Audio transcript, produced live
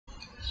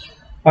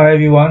Hi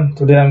everyone,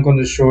 today I'm going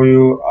to show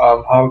you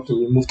how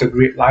to remove the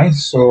grid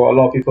lines. So a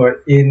lot of people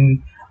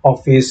in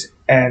office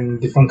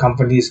and different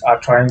companies are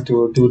trying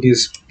to do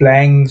this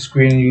blank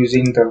screen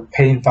using the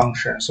paint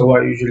function. So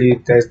what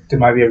usually there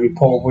might be a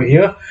report over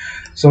here.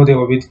 So they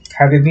will be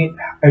having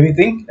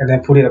everything and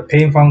then put in a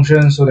paint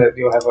function so that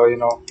you'll have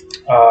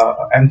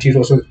a empty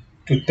row so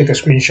to take a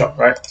screenshot,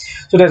 right?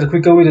 So that's a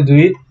quicker way to do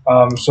it.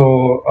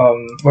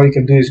 What you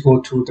can do is go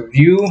to the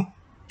view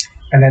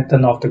and then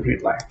turn off the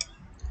grid line.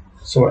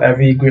 So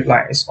every grid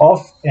line is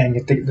off and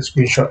you take the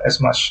screenshot as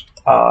much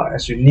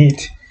as you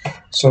need.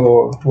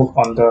 So work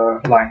on the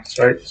lines,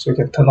 right? So you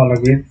can turn on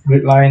the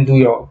grid line, do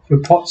your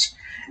reports,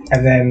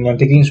 and then when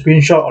taking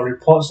screenshot or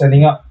report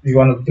sending up, you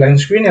want a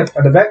blank screen at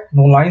the back,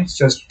 no lines,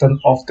 just turn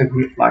off the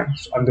grid line.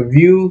 So on the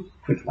view,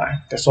 grid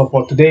line. That's all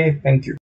for today. Thank you.